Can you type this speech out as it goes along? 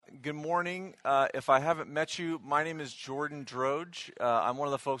Good morning. If I haven't met you, my name is Jordan Droge. I'm one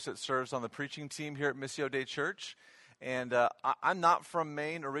of the folks that serves on the preaching team here at Missio Dei Church. And I'm not from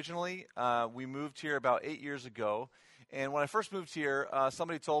Maine originally. We moved here about 8 years ago. And when I first moved here,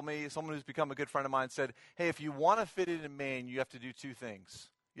 somebody told me, someone who's become a good friend of mine said, hey, if you want to fit in Maine, you have to do two things.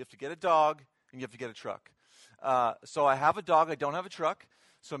 You have to get a dog and you have to get a truck. So I have a dog. I don't have a truck.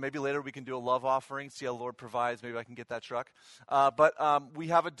 So maybe later we can do a love offering, see how the Lord provides. Maybe I can get that truck. But we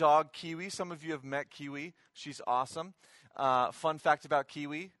have a dog, Kiwi. Some of you have met Kiwi. She's awesome. Fun fact about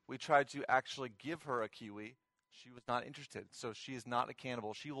Kiwi, we tried to actually give her a kiwi. She was not interested. So she is not a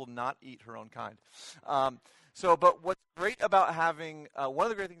cannibal. She will not eat her own kind. But what's great about having, one of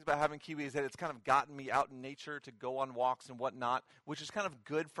the great things about having Kiwi is that it's kind of gotten me out in nature to go on walks and whatnot, which is kind of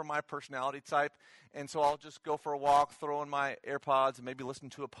good for my personality type. And so I'll just go for a walk, throw in my AirPods, and maybe listen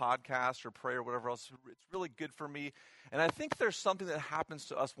to a podcast or pray or whatever else. It's really good for me. And I think there's something that happens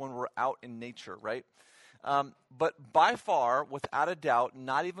to us when we're out in nature, right? But by far, without a doubt,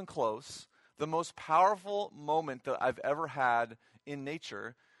 not even close, the most powerful moment that I've ever had in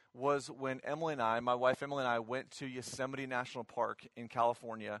nature was when my wife Emily and I went to Yosemite National Park in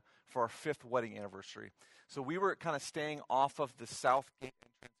California for our 5th wedding anniversary. So we were kind of staying off of the south gate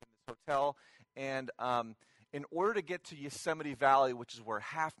entrance in this hotel, and in order to get to Yosemite Valley, which is where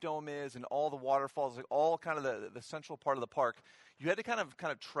Half Dome is and all the waterfalls, like all kind of the central part of the park, you had to kind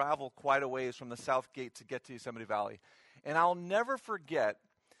of travel quite a ways from the south gate to get to Yosemite Valley. And I'll never forget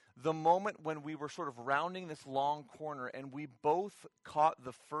the moment when we were sort of rounding this long corner and we both caught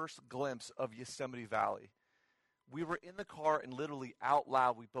the first glimpse of Yosemite Valley. We were in the car and literally out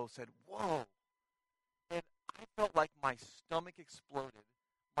loud we both said, whoa. And I felt like my stomach exploded.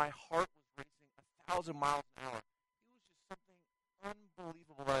 My heart was racing 1,000 miles an hour. It was just something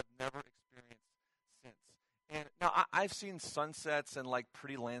unbelievable that I've never experienced since. And now I've seen sunsets and like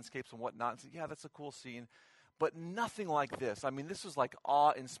pretty landscapes and whatnot. And said, yeah, that's a cool scene. But nothing like this. I mean, this was like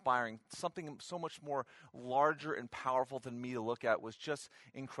awe-inspiring. Something so much more larger and powerful than me to look at was just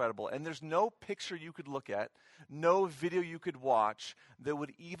incredible. And there's no picture you could look at, no video you could watch that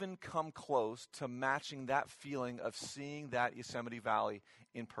would even come close to matching that feeling of seeing that Yosemite Valley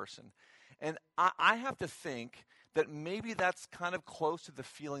in person. And I have to think that maybe that's kind of close to the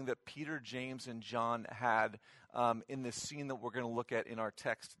feeling that Peter, James, and John had in this scene that we're going to look at in our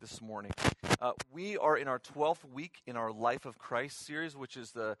text this morning. We are in our 12th week in our Life of Christ series, which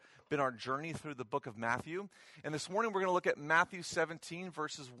has been our journey through the book of Matthew. And this morning we're going to look at Matthew 17,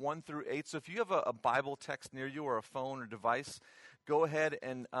 verses 1 through 8. So if you have a Bible text near you or a phone or device, go ahead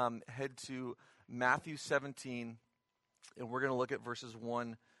and head to Matthew 17, and we're going to look at verses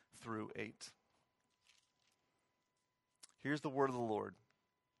 1 through 8. Here's the word of the Lord.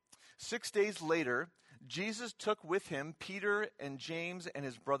 6 days later, Jesus took with him Peter and James and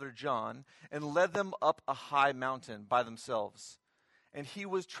his brother John and led them up a high mountain by themselves. And he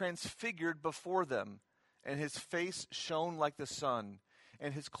was transfigured before them, and his face shone like the sun,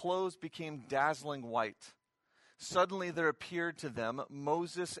 and his clothes became dazzling white. Suddenly there appeared to them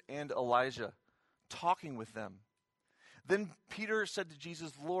Moses and Elijah, talking with them. Then Peter said to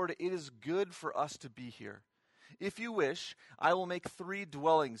Jesus, Lord, it is good for us to be here. If you wish, I will make 3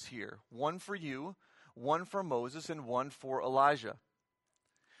 dwellings here, one for you, one for Moses, and one for Elijah.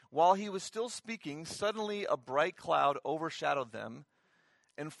 While he was still speaking, suddenly a bright cloud overshadowed them,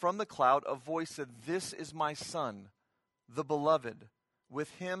 and from the cloud a voice said, This is my son, the beloved.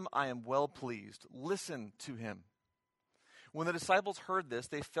 With him I am well pleased. Listen to him. When the disciples heard this,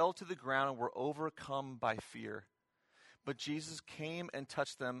 they fell to the ground and were overcome by fear. But Jesus came and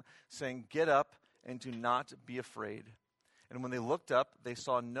touched them, saying, Get up and do not be afraid. And when they looked up, they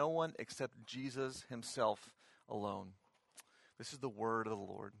saw no one except Jesus himself alone. This is the word of the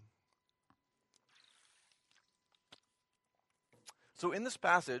Lord. So in this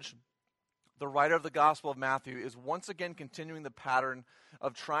passage, the writer of the Gospel of Matthew is once again continuing the pattern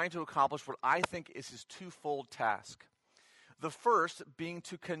of trying to accomplish what I think is his twofold task. The first being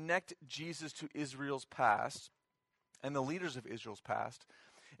to connect Jesus to Israel's past and the leaders of Israel's past.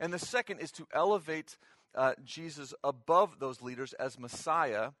 And the second is to elevate Jesus above those leaders as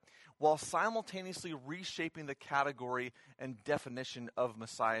Messiah, while simultaneously reshaping the category and definition of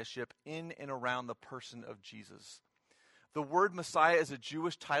Messiahship in and around the person of Jesus. The word Messiah is a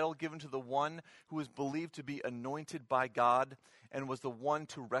Jewish title given to the one who is believed to be anointed by God and was the one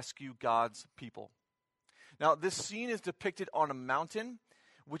to rescue God's people. Now, this scene is depicted on a mountain,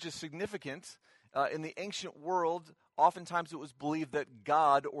 which is significant. In the ancient world, oftentimes it was believed that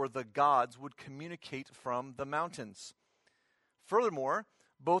God or the gods would communicate from the mountains. Furthermore,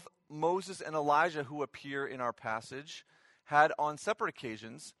 both Moses and Elijah, who appear in our passage, had on separate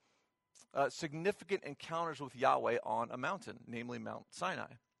occasions significant encounters with Yahweh on a mountain, namely Mount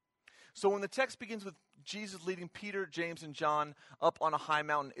Sinai. So when the text begins with Jesus leading Peter, James, and John up on a high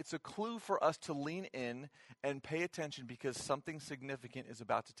mountain, it's a clue for us to lean in and pay attention because something significant is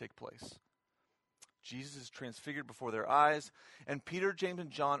about to take place. Jesus is transfigured before their eyes, and Peter, James,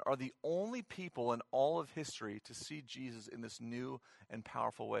 and John are the only people in all of history to see Jesus in this new and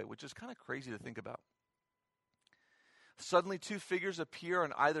powerful way, which is kind of crazy to think about. Suddenly, two figures appear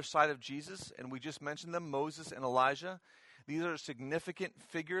on either side of Jesus, and we just mentioned them, Moses and Elijah. These are significant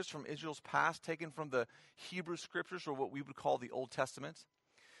figures from Israel's past, taken from the Hebrew Scriptures, or what we would call the Old Testament.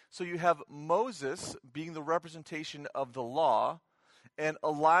 So you have Moses being the representation of the law, and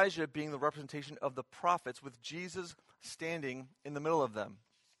Elijah being the representation of the prophets, with Jesus standing in the middle of them.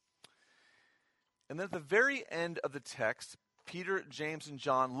 And then at the very end of the text, Peter, James, and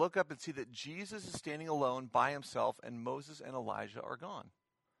John look up and see that Jesus is standing alone by himself, and Moses and Elijah are gone.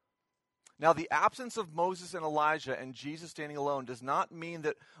 Now, the absence of Moses and Elijah and Jesus standing alone does not mean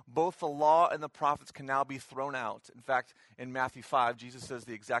that both the law and the prophets can now be thrown out. In fact, in Matthew 5, Jesus says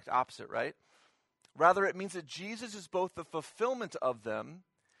the exact opposite, right? Rather, it means that Jesus is both the fulfillment of them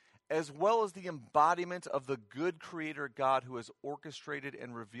as well as the embodiment of the good Creator God who has orchestrated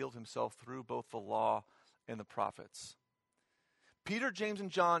and revealed himself through both the law and the prophets. Peter, James,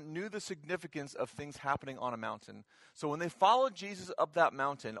 and John knew the significance of things happening on a mountain. So when they followed Jesus up that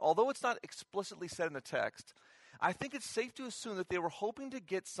mountain, although it's not explicitly said in the text, I think it's safe to assume that they were hoping to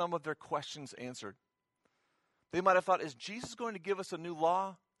get some of their questions answered. They might have thought, is Jesus going to give us a new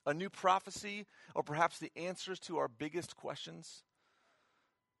law, a new prophecy, or perhaps the answers to our biggest questions?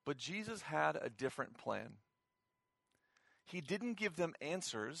 But Jesus had a different plan. He didn't give them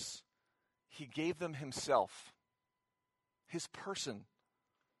answers. He gave them himself. His person.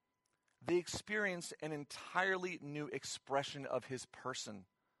 They experienced an entirely new expression of his person.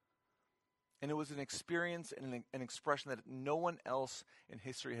 And it was an experience and an expression that no one else in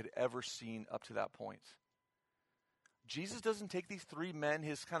history had ever seen up to that point. Jesus doesn't take these three men,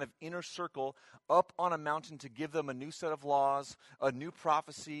 his kind of inner circle, up on a mountain to give them a new set of laws, a new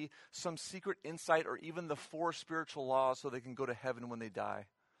prophecy, some secret insight, or even the 4 spiritual laws so they can go to heaven when they die.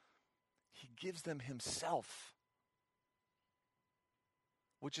 He gives them himself,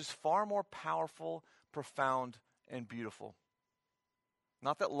 which is far more powerful, profound, and beautiful.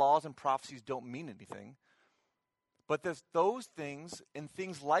 Not that laws and prophecies don't mean anything, but that those things and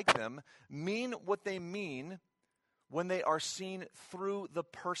things like them mean what they mean when they are seen through the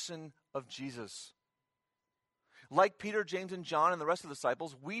person of Jesus. Like Peter, James, and John and the rest of the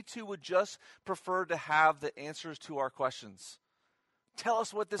disciples, we too would just prefer to have the answers to our questions. Tell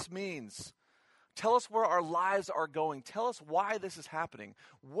us what this means. Tell us where our lives are going. Tell us why this is happening.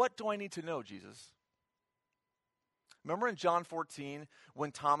 What do I need to know, Jesus? Remember in John 14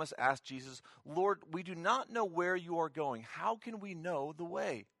 when Thomas asked Jesus, Lord, we do not know where you are going. How can we know the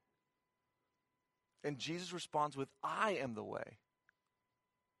way? And Jesus responds with, I am the way.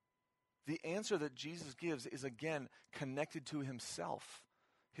 The answer that Jesus gives is again connected to himself,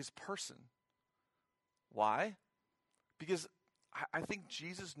 his person. Why? Because I think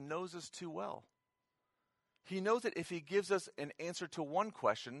Jesus knows us too well. He knows that if he gives us an answer to one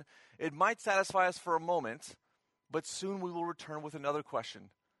question, it might satisfy us for a moment, but soon we will return with another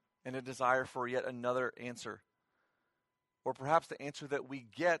question and a desire for yet another answer. Or perhaps the answer that we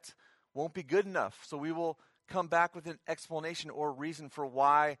get won't be good enough, so we will come back with an explanation or reason for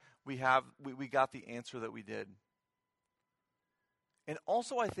why we got the answer that we did. And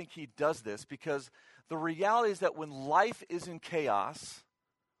also I think he does this because the reality is that when life is in chaos,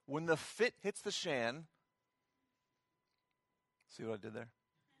 when the fit hits the shan, see what I did there?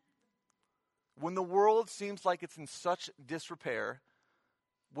 When the world seems like it's in such disrepair,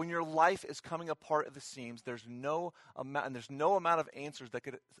 when your life is coming apart at the seams, there's no amount of answers that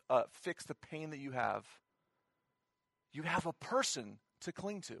could fix the pain that you have. You have a person to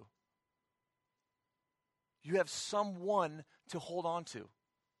cling to. You have someone to hold on to.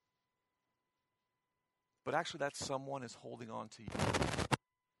 But actually, that someone is holding on to you.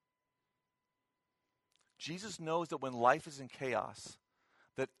 Jesus knows that when life is in chaos,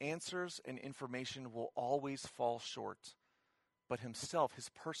 that answers and information will always fall short. But himself, his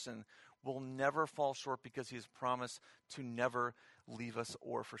person, will never fall short because he has promised to never leave us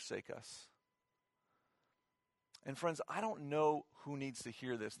or forsake us. And friends, I don't know who needs to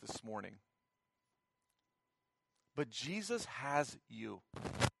hear this morning, but Jesus has you.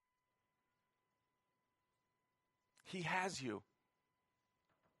 He has you.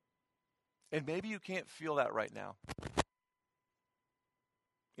 And maybe you can't feel that right now,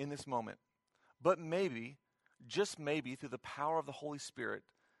 in this moment. But maybe, just maybe, through the power of the Holy Spirit,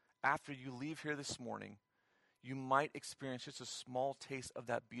 after you leave here this morning, you might experience just a small taste of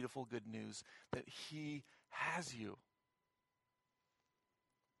that beautiful good news that he has you.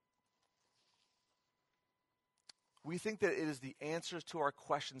 We think that it is the answers to our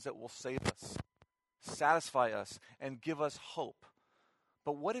questions that will save us, satisfy us, and give us hope.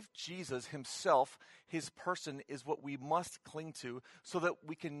 But what if Jesus himself, his person, is what we must cling to so that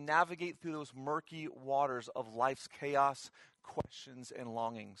we can navigate through those murky waters of life's chaos, questions, and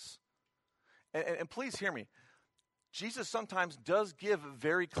longings? And please hear me. Jesus sometimes does give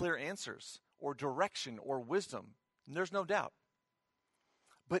very clear answers or direction or wisdom. And there's no doubt.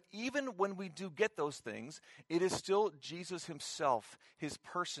 But even when we do get those things, it is still Jesus himself, his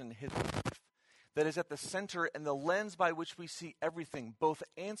person, his life, that is at the center and the lens by which we see everything, both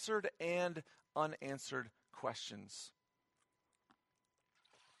answered and unanswered questions.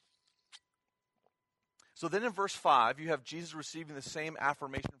 So then in verse 5, you have Jesus receiving the same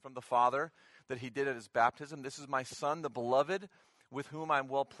affirmation from the Father that he did at his baptism. This is my Son, the beloved, with whom I am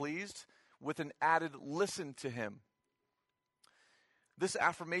well pleased, with an added listen to him. This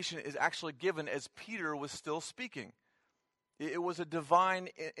affirmation is actually given as Peter was still speaking. It was a divine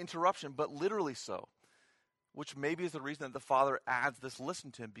interruption, but literally so, which maybe is the reason that the Father adds this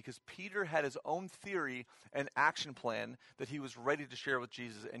listen to him, because Peter had his own theory and action plan that he was ready to share with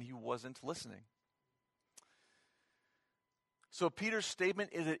Jesus, and he wasn't listening. So Peter's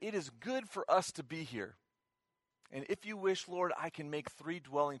statement is that it is good for us to be here. And if you wish, Lord, I can make 3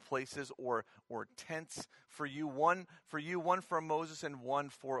 dwelling places or tents for you, one for Moses, and one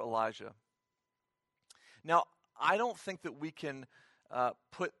for Elijah. Now, I don't think that we can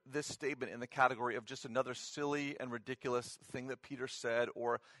put this statement in the category of just another silly and ridiculous thing that Peter said,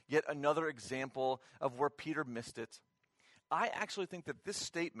 or yet another example of where Peter missed it. I actually think that this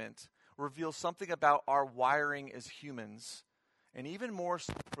statement reveals something about our wiring as humans, and even more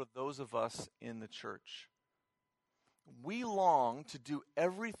so for those of us in the church. We long to do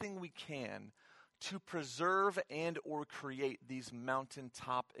everything we can to preserve and or create these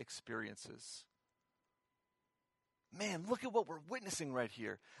mountaintop experiences. Man, look at what we're witnessing right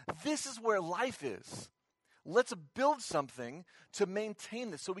here. This is where life is. Let's build something to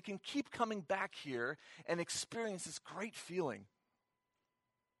maintain this so we can keep coming back here and experience this great feeling.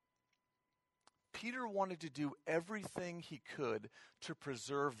 Peter wanted to do everything he could to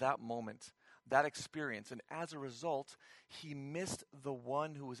preserve that moment, that experience, and as a result, he missed the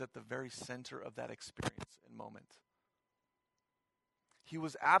one who was at the very center of that experience and moment. He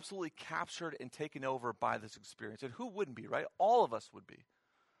was absolutely captured and taken over by this experience. And who wouldn't be, right? All of us would be.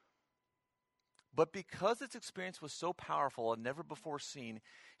 But because this experience was so powerful and never before seen,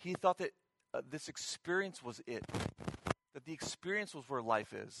 he thought that this experience was it. That the experience was where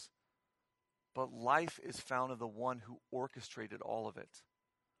life is. But life is found in the one who orchestrated all of it.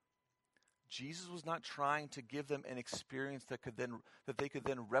 Jesus was not trying to give them an experience that they could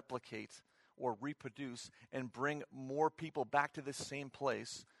then replicate or reproduce and bring more people back to this same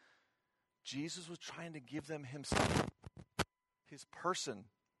place. Jesus was trying to give them himself, his person,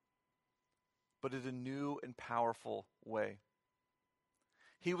 but in a new and powerful way.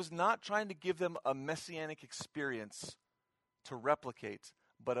 He was not trying to give them a messianic experience to replicate,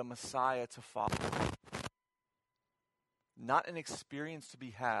 but a Messiah to follow. Not an experience to be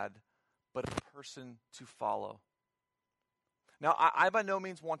had, but a person to follow. Now, I by no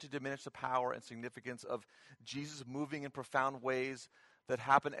means want to diminish the power and significance of Jesus moving in profound ways that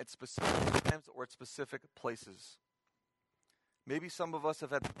happen at specific times or at specific places. Maybe some of us have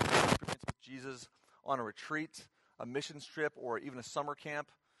had experience with Jesus on a retreat, a mission trip, or even a summer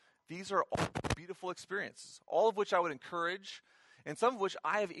camp. These are all beautiful experiences, all of which I would encourage, and some of which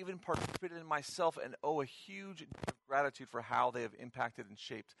I have even participated in myself and owe a huge debt of gratitude for how they have impacted and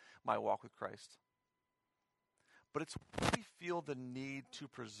shaped my walk with Christ. But it's when we feel the need to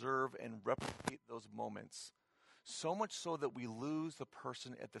preserve and replicate those moments, so much so that we lose the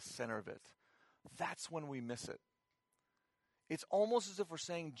person at the center of it. That's when we miss it. It's almost as if we're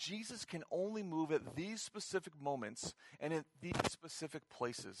saying Jesus can only move at these specific moments and in these specific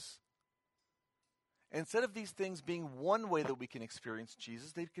places. Instead of these things being one way that we can experience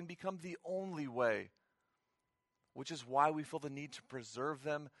Jesus, they can become the only way, which is why we feel the need to preserve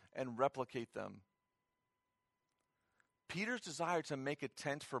them and replicate them. Peter's desire to make a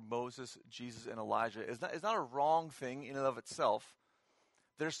tent for Moses, Jesus, and Elijah is not a wrong thing in and of itself.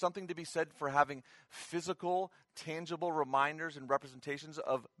 There's something to be said for having physical, tangible reminders and representations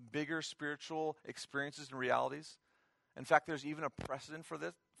of bigger spiritual experiences and realities. In fact, there's even a precedent for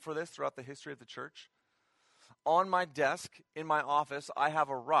this throughout the history of the church. On my desk in my office, I have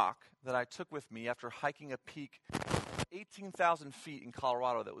a rock that I took with me after hiking a peak 18,000 feet in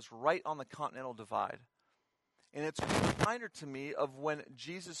Colorado that was right on the Continental Divide. And it's a reminder to me of when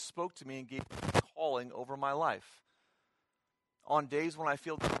Jesus spoke to me and gave me a calling over my life. On days when I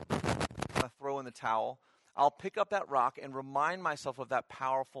feel to throw in the towel, I'll pick up that rock and remind myself of that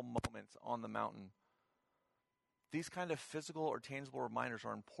powerful moment on the mountain. These kind of physical or tangible reminders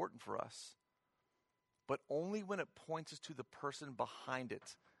are important for us, but only when it points us to the person behind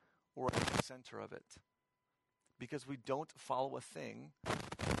it or at the center of it. Because we don't follow a thing,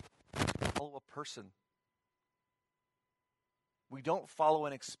 we follow a person. We don't follow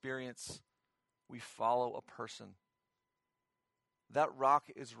an experience, we follow a person. That rock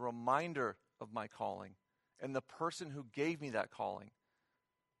is a reminder of my calling and the person who gave me that calling.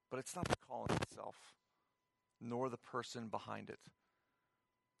 But it's not the calling itself, nor the person behind it.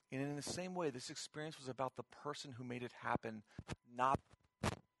 And in the same way, this experience was about the person who made it happen, not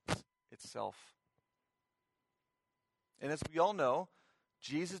itself. And as we all know,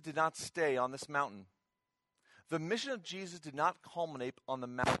 Jesus did not stay on this mountain. The mission of Jesus did not culminate on the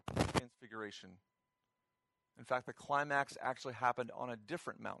Mount of Transfiguration. In fact, the climax actually happened on a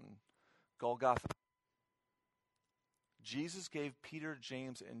different mountain, Golgotha. Jesus gave Peter,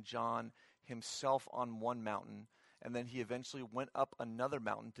 James, and John himself on one mountain, and then he eventually went up another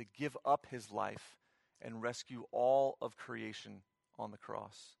mountain to give up his life and rescue all of creation on the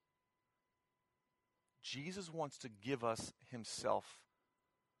cross. Jesus wants to give us himself.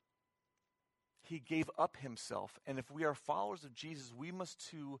 He gave up himself, and if we are followers of Jesus, we must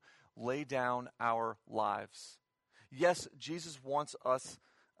too lay down our lives. Yes, Jesus wants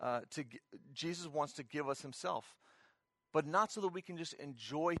to give us himself, but not so that we can just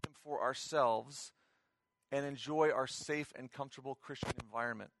enjoy him for ourselves and enjoy our safe and comfortable Christian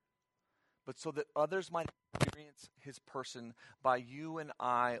environment, but so that others might experience his person by you and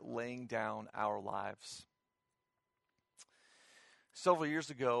I laying down our lives. Several years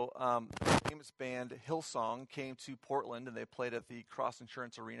ago, the famous band Hillsong came to Portland, and they played at the Cross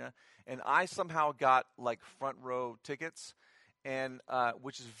Insurance Arena, and I somehow got like front row tickets, and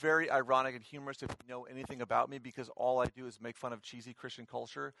which is very ironic and humorous if you know anything about me, because all I do is make fun of cheesy Christian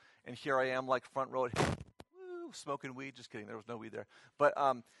culture, and here I am like front row, woo, smoking weed. Just kidding, there was no weed there. But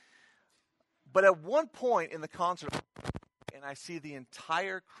at one point in the concert, and I see the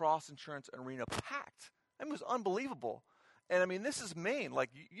entire Cross Insurance Arena packed. I mean, it was unbelievable. And I mean, this is Maine. Like,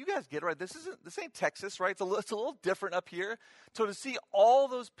 you guys get it, right? This ain't Texas, right? It's a little different up here. So to see all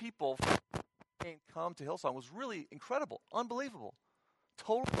those people come to Hillsong was really incredible, unbelievable,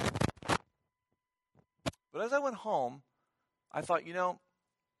 totally. But as I went home, I thought, and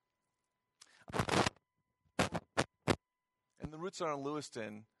the Roots Center in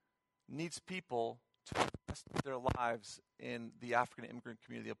Lewiston needs people to invest their lives in the African immigrant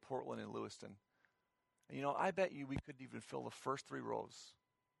community of Portland and Lewiston. And, I bet you we couldn't even fill the first 3 rows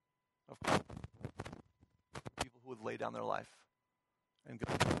of people who would lay down their life and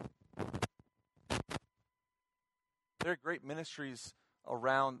go. There are great ministries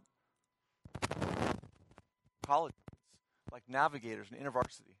around colleges, like Navigators and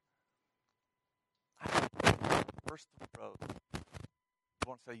InterVarsity. First 3 rows, I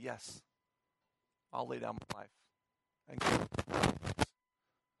want to say, yes, I'll lay down my life. And go.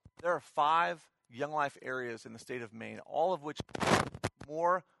 There are 5 Young Life areas in the state of Maine, all of which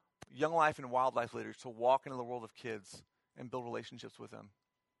more Young Life and wildlife leaders to walk into the world of kids and build relationships with them.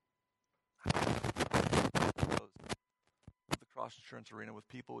 The Cross Insurance Arena with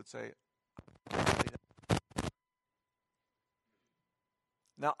people would say,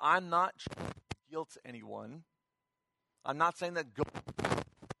 now I'm not trying to guilt anyone. I'm not saying that go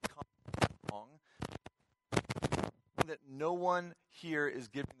wrong. That no one here is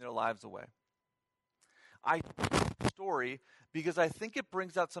giving their lives away. I tell the story because I think it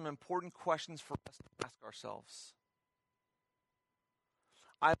brings out some important questions for us to ask ourselves.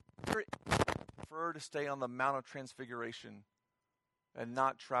 I prefer to stay on the Mount of Transfiguration and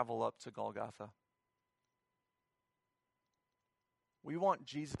not travel up to Golgotha. We want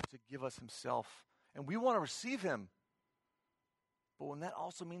Jesus to give us himself, and we want to receive him. But when that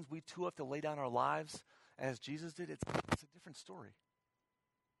also means we too have to lay down our lives as Jesus did, it's a different story.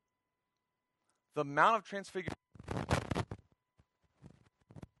 The Mount of Transfiguration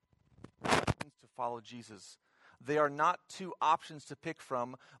to follow Jesus. They are not 2 options to pick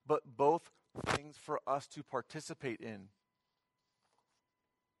from, but both things for us to participate in.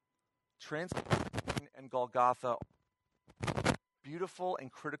 Transfiguration and Golgotha, beautiful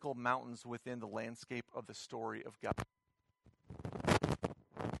and critical mountains within the landscape of the story of God.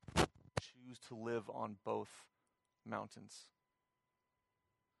 Choose to live on both mountains.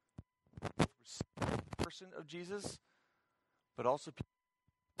 The person of Jesus but also people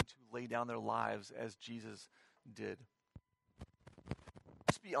to lay down their lives as Jesus did.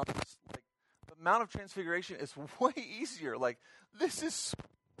 Let's be honest, like the Mount of Transfiguration is way easier. Like this is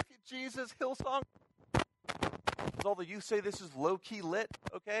look at Jesus, Hillsong. All the youth say this is low-key lit,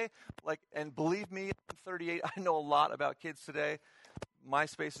 okay? Like, and believe me, I'm 38. I know a lot about kids today.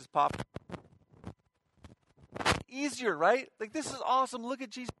 MySpace is popping. Easier, right? Like this is awesome. Look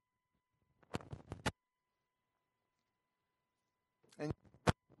at Jesus. And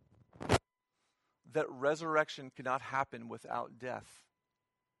that resurrection cannot happen without death.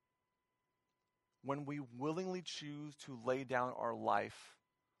 When we willingly choose to lay down our life,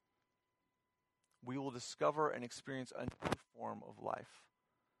 we will discover and experience a new form of life.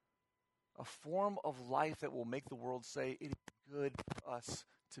 A form of life that will make the world say, it is good for us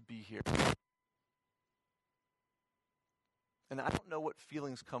to be here. And I don't know what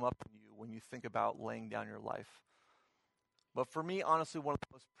feelings come up in you when you think about laying down your life. But for me, honestly, one of the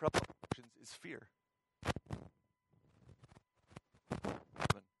most prevalent emotions is fear.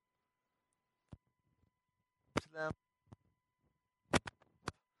 To them,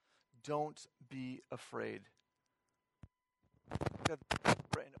 don't be afraid.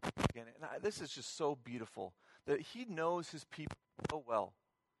 And this is just so beautiful that he knows his people so well.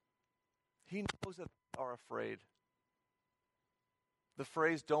 He knows that they are afraid. The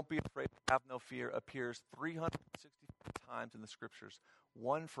phrase, don't be afraid, have no fear, appears 365 times in the scriptures,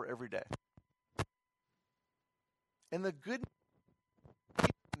 one for every day. And the good news,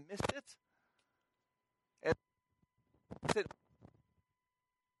 he missed it. And said,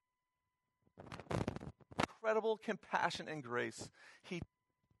 incredible compassion and grace. He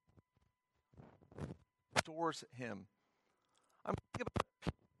restores him. I'm thinking about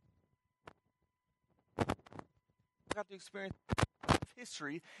I got to experience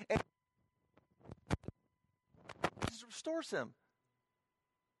history, and Jesus restores him.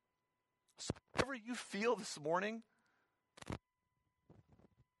 So whatever you feel this morning,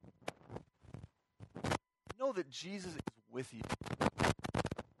 know that Jesus is with you.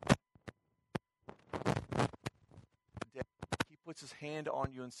 He puts his hand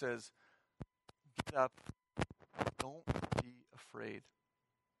on you and says, get up, don't be afraid.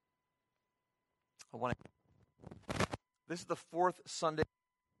 This is the fourth Sunday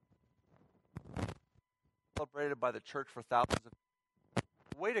celebrated by the church for thousands of years.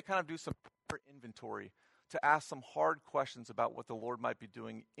 A way to kind of do some inventory, to ask some hard questions about what the Lord might be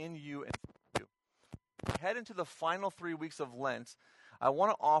doing in you and through you. Head into the final 3 weeks of Lent. I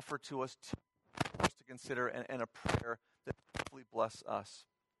want to offer to us two things to consider and a prayer that hopefully bless us.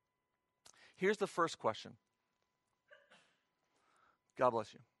 Here's the first question. God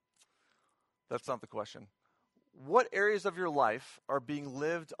bless you. That's not the question. What areas of your life are being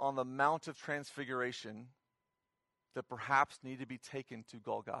lived on the Mount of Transfiguration that perhaps need to be taken to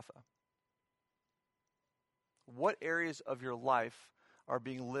Golgotha? What areas of your life are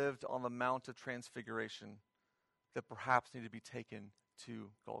being lived on the Mount of Transfiguration that perhaps need to be taken to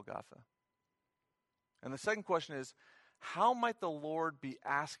Golgotha? And the second question is, how might the Lord be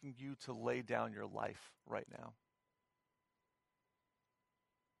asking you to lay down your life right now?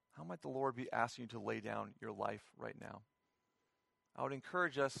 How might the Lord be asking you to lay down your life right now? I would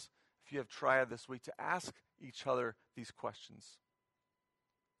encourage us, if you have triad this week, to ask each other these questions.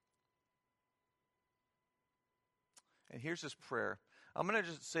 And here's this prayer. I'm going to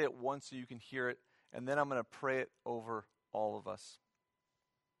just say it once so you can hear it, and then I'm going to pray it over all of us.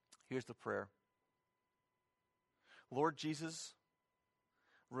 Here's the prayer. Lord Jesus,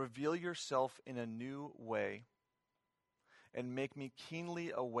 reveal yourself in a new way and make me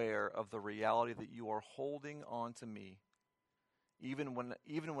keenly aware of the reality that you are holding on to me, even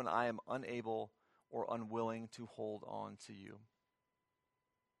when I am unable or unwilling to hold on to you.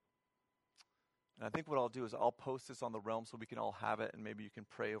 And I think what I'll do is I'll post this on the Realm so we can all have it, and maybe you can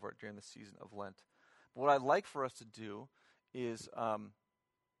pray over it during the season of Lent. But what I'd like for us to do is for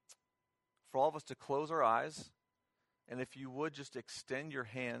all of us to close our eyes, and if you would just extend your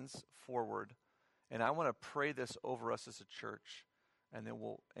hands forward. And I want to pray this over us as a church, and then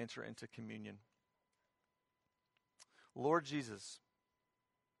we'll enter into communion. Lord Jesus,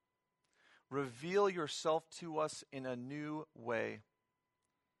 reveal yourself to us in a new way,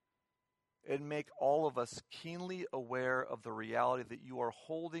 and make all of us keenly aware of the reality that you are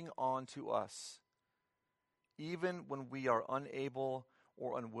holding on to us, even when we are unable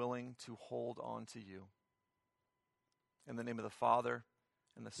or unwilling to hold on to you. In the name of the Father,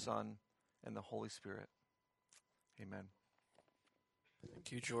 and the Son, and the Holy Spirit. Amen.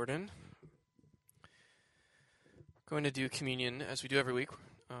 Thank you, Jordan. We're going to do communion as we do every week.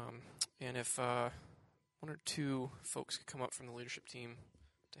 And if one or two folks could come up from the leadership team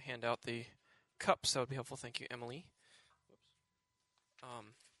to hand out the cups, that would be helpful. Thank you, Emily.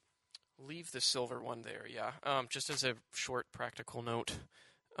 Leave the silver one there, yeah. Just as a short practical note,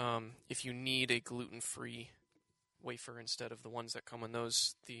 if you need a gluten-free wafer instead of the ones that come in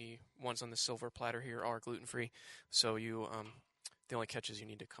those, the ones on the silver platter here are gluten-free. So you, the only catch is you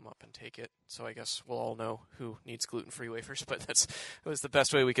need to come up and take it. So I guess we'll all know who needs gluten-free wafers, but that was the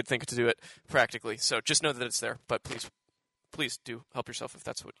best way we could think to do it practically. So just know that it's there, but please do help yourself if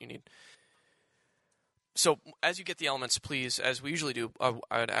that's what you need. So as you get the elements, please, as we usually do,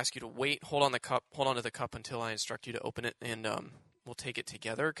 I would ask you to wait, hold on to the cup until I instruct you to open it, and we'll take it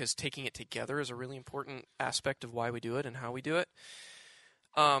together, because taking it together is a really important aspect of why we do it and how we do it.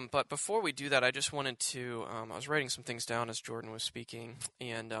 But before we do that, I just wanted to, I was writing some things down as Jordan was speaking,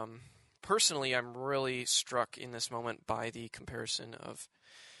 and personally, I'm really struck in this moment by the comparison of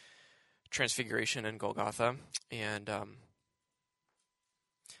Transfiguration and Golgotha, and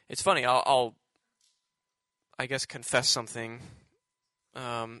it's funny, I'll I guess confess something.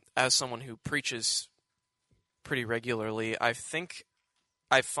 As someone who preaches pretty regularly, I think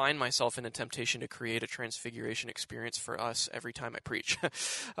I find myself in a temptation to create a transfiguration experience for us every time I preach,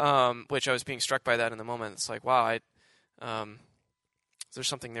 which I was being struck by that in the moment. It's like, wow, there's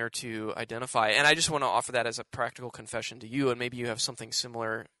something there to identify. And I just want to offer that as a practical confession to you, and maybe you have something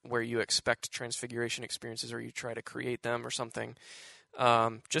similar where you expect transfiguration experiences or you try to create them or something.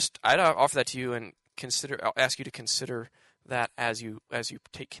 I'd offer that to you and I'll ask you to consider that as you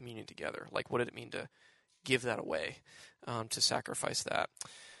take communion together. Like, what did it mean to give that away, to sacrifice that?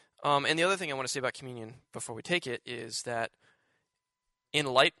 And the other thing I want to say about communion before we take it is that in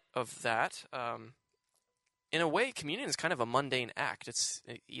light of that, in a way, communion is kind of a mundane act. It's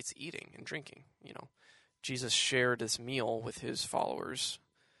eating and drinking. You know, Jesus shared this meal with his followers.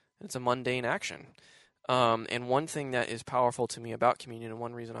 It's a mundane action. And one thing that is powerful to me about communion, and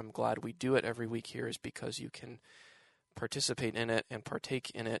one reason I'm glad we do it every week here, is because you can participate in it and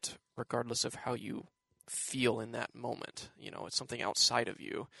partake in it regardless of how you feel in that moment. You know, it's something outside of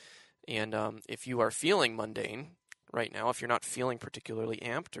you. And if you are feeling mundane right now, if you're not feeling particularly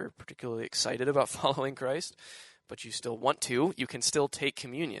amped or particularly excited about following Christ, but you still want to, you can still take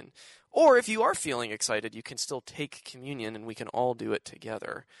communion. Or if you are feeling excited, you can still take communion, and we can all do it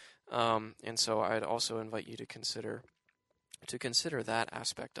together. And so I'd also invite you to consider that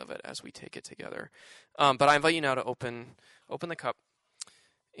aspect of it as we take it together. But I invite you now to open the cup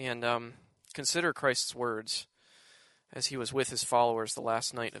and consider Christ's words as he was with his followers the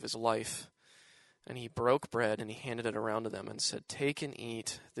last night of his life. And he broke bread and he handed it around to them and said, "Take and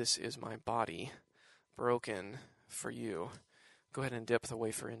eat. This is my body, broken for you." Go ahead and dip the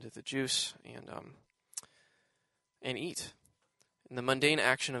wafer into the juice and eat. In the mundane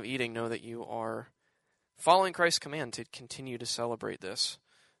action of eating, know that you are following Christ's command to continue to celebrate this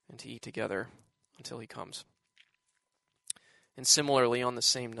and to eat together until he comes. And similarly, on the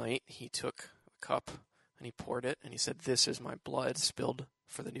same night, he took a cup and he poured it, and he said, "This is my blood spilled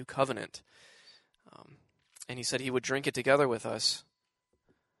for the new covenant." And he said he would drink it together with us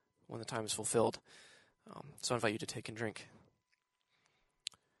when the time is fulfilled. So I invite you to take and drink.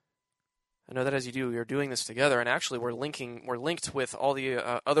 I know that as you do, you're doing this together, and actually we're linked with all the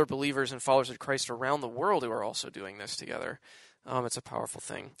other believers and followers of Christ around the world who are also doing this together. It's a powerful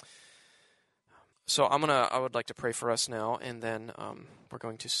thing. So I would like to pray for us now, and then we're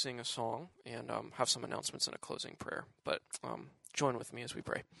going to sing a song and have some announcements and a closing prayer. But join with me as we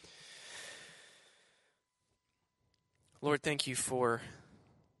pray. Lord, thank you for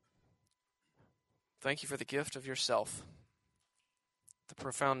the gift of yourself, the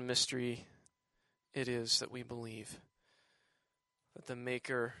profound mystery it is that we believe that the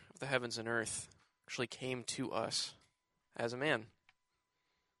maker of the heavens and earth actually came to us as a man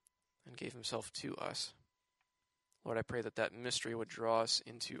and gave himself to us. Lord, I pray that that mystery would draw us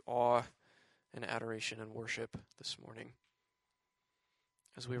into awe and adoration and worship this morning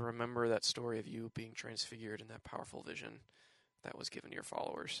as we remember that story of you being transfigured in that powerful vision that was given to your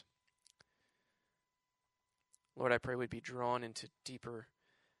followers. Lord, I pray we'd be drawn into deeper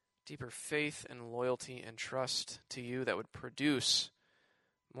faith and loyalty and trust to you that would produce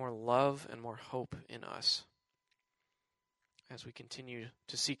more love and more hope in us as we continue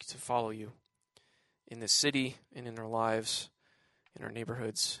to seek to follow you in this city and in our lives, in our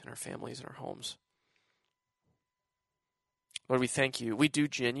neighborhoods, in our families, in our homes. Lord, we thank you. We do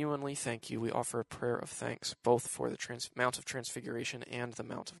genuinely thank you. We offer a prayer of thanks both for the Mount of Transfiguration and the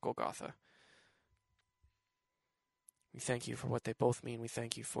Mount of Golgotha. We thank you for what they both mean. We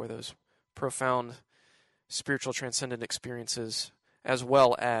thank you for those profound spiritual transcendent experiences as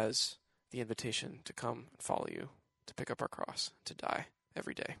well as the invitation to come and follow you, to pick up our cross, to die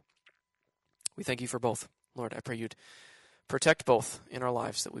every day. We thank you for both. Lord, I pray you'd protect both in our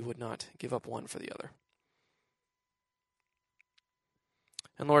lives, that we would not give up one for the other.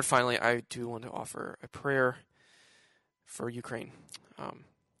 And Lord, finally, I do want to offer a prayer for Ukraine,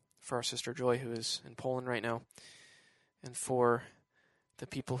 for our sister Joy, who is in Poland right now, and for the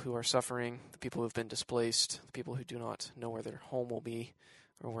people who are suffering, the people who have been displaced, the people who do not know where their home will be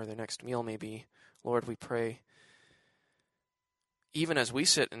or where their next meal may be. Lord, we pray, even as we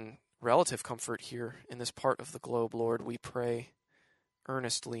sit in relative comfort here in this part of the globe, Lord, we pray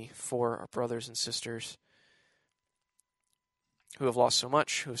earnestly for our brothers and sisters who have lost so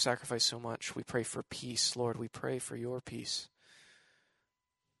much, who have sacrificed so much. We pray for peace, Lord. We pray for your peace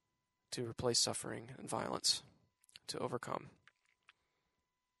to replace suffering and violence, to overcome.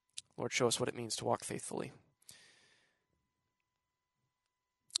 Lord, show us what it means to walk faithfully.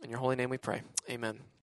 In your holy name we pray. Amen.